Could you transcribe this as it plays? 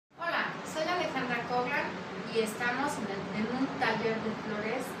estamos en un taller de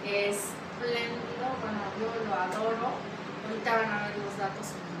flores espléndido, bueno, yo lo adoro. Ahorita van a ver los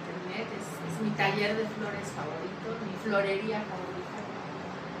datos en internet, es mi taller de flores favorito, mi florería favorita.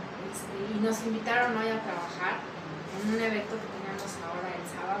 Y nos invitaron hoy a trabajar en un evento que teníamos ahora el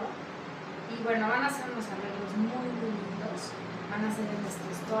sábado. Y bueno, van a ser unos arreglos muy, muy lindos. Van a ser en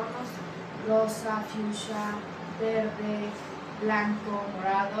estos tonos: rosa, fuchsia, verde, blanco,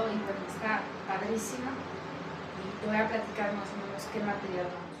 morado. Y bueno, está padrísimo. Y te voy a platicar más o menos qué material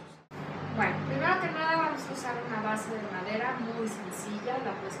vamos a usar. Bueno, primero que nada vamos a usar una base de madera muy sencilla.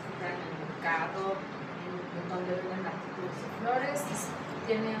 La puedes comprar en el mercado, en donde venden artículos de flores.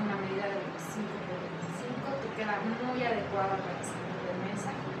 Tiene una medida de 25 por 25, te queda muy adecuada para el centro de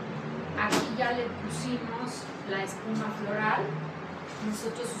mesa. Aquí ya le pusimos la espuma floral.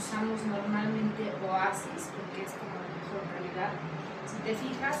 Nosotros usamos normalmente Oasis porque es como de mejor calidad. Si te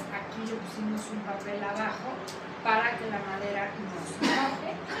fijas, aquí le pusimos un papel abajo para que la madera no se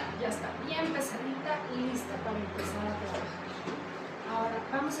moje. Ya está bien pesadita y lista para empezar a trabajar. Ahora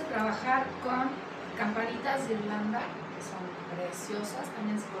vamos a trabajar con campanitas de Irlanda, que son preciosas,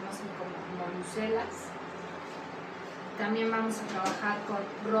 también se conocen como moruselas. También vamos a trabajar con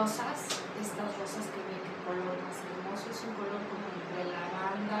rosas, estas rosas que ven que color más hermoso, es un color como entre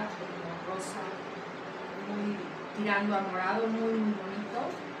lavanda, como rosa, muy tirando a morado, muy muy bonito.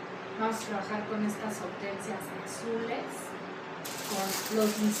 Vamos a trabajar con estas hortensias azules, con los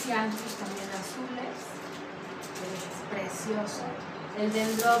lisianthus también azules, que es precioso. El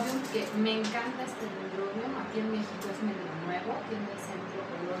dendrobium, que me encanta este dendrobium, aquí en México es medio nuevo, tiene el centro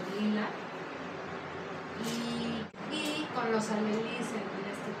color lila. Y con los alelís en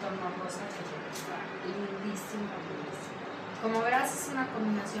este tono rosa que está lindísimo, lindísimo. Como verás, es una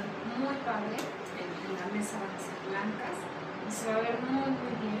combinación muy padre. En la mesa van a ser blancas y se va a ver muy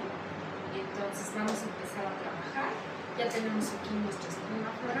muy bien. Entonces vamos a empezar a trabajar. Ya tenemos aquí nuestra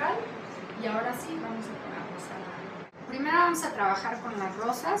espuma floral y ahora sí vamos a pasar. Primero vamos a trabajar con las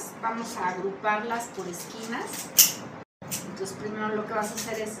rosas, vamos a agruparlas por esquinas. Entonces primero lo que vas a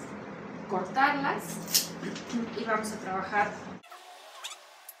hacer es cortarlas y vamos a trabajar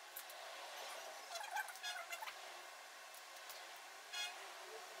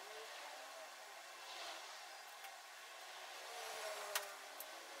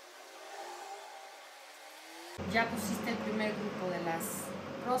ya pusiste el primer grupo de las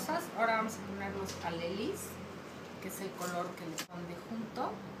rosas, ahora vamos a poner los alelís, que es el color que le pone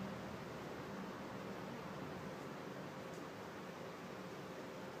junto.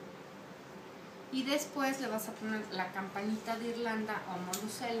 Y después le vas a poner la campanita de Irlanda o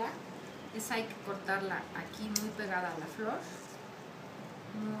morusela. Esa hay que cortarla aquí muy pegada a la flor.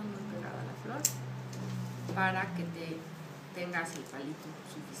 Muy pegada a la flor. Para que tengas el palito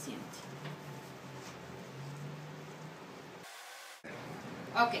suficiente.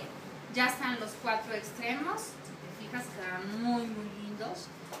 Ok, ya están los 4 extremos. Si te fijas, quedan muy muy lindos.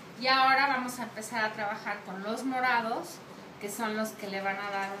 Y ahora vamos a empezar a trabajar con los morados, que son los que le van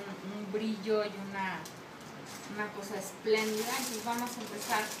a dar un brillo y una cosa espléndida. Entonces vamos a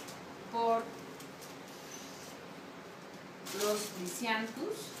empezar por los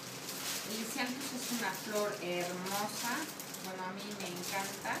lisianthus. El lisianthus es una flor hermosa, bueno, a mí me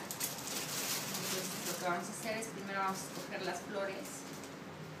encanta. Entonces lo que vamos a hacer es primero vamos a escoger las flores,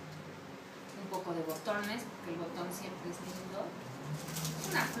 un poco de botones, porque el botón siempre es lindo. Es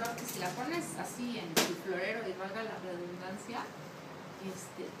una flor que si la pones así en tu florero, y valga la redundancia,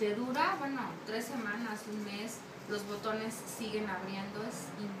 te dura, bueno, 3 semanas, un mes, los botones siguen abriendo, es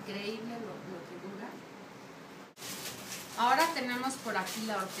increíble lo que dura. Ahora tenemos por aquí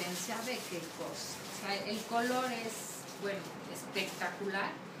la hortensia, ve qué cosa, o sea, el color es, bueno,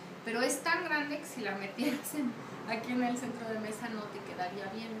 espectacular, pero es tan grande que si la metieras aquí en el centro de mesa no te quedaría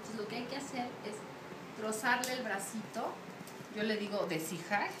bien. Entonces lo que hay que hacer es trozarle el bracito. Yo le digo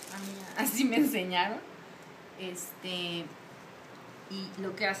deshijar, a mí así me enseñaron. Y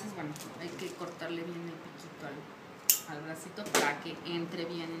lo que haces, bueno, hay que cortarle bien el piquito al bracito para que entre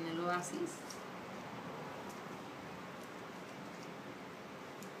bien en el oasis.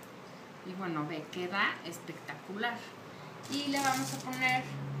 Y bueno, ve, queda espectacular. Y le vamos a poner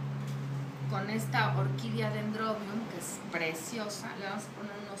con esta orquídea dendrobium, que es preciosa, le vamos a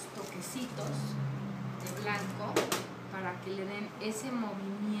poner unos toquecitos de blanco para que le den ese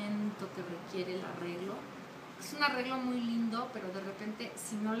movimiento que requiere el arreglo. Es un arreglo muy lindo, pero de repente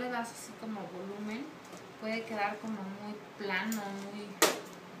si no le das así como volumen, puede quedar como muy plano,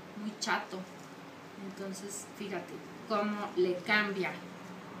 muy chato. Entonces fíjate cómo le cambia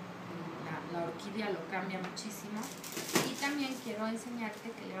la orquídea lo cambia muchísimo. Y también quiero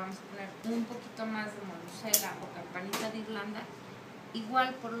enseñarte que le vamos a poner un poquito más de morusela o campanita de Irlanda,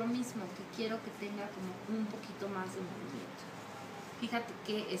 igual por lo mismo, que quiero que tenga como un poquito más de movimiento. Fíjate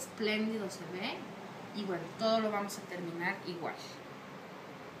qué espléndido se ve. Y bueno, todo lo vamos a terminar igual.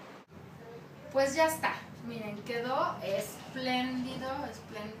 Pues ya está, miren, quedó espléndido,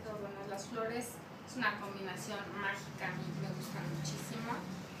 espléndido. Bueno, las flores es una combinación mágica, a mí me gustan muchísimo.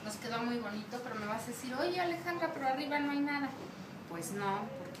 Nos quedó muy bonito, pero me vas a decir, oye Alejandra, pero arriba no hay nada. Pues no,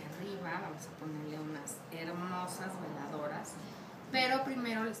 porque arriba vamos a ponerle unas hermosas veladoras, pero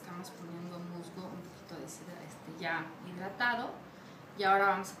primero le estamos poniendo musgo, un poquito de ya hidratado, y ahora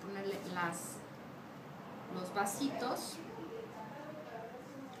vamos a ponerle los vasitos.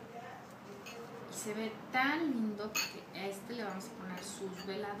 Y se ve tan lindo que a este le vamos a poner sus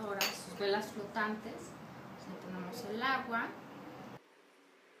veladoras, sus velas flotantes. Le ponemos el agua.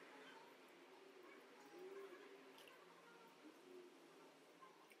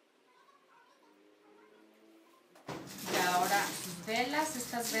 Y ahora sus velas,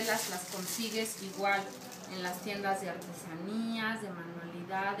 estas velas las consigues igual en las tiendas de artesanías, de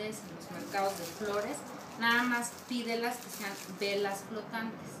manualidades, en los mercados de flores. Nada más pídelas que sean velas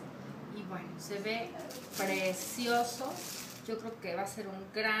flotantes. Y bueno, se ve precioso. Yo creo que va a ser un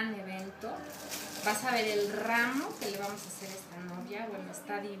gran evento. Vas a ver el ramo que le vamos a hacer a esta novia. Bueno,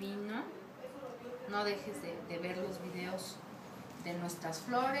 está divino. No dejes de ver los videos de nuestras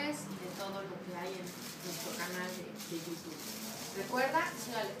flores y de todo lo que hay en nuestro canal de YouTube. Recuerda,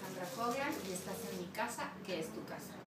 soy Alejandra Coghlan y estás en mi casa, que es tu casa.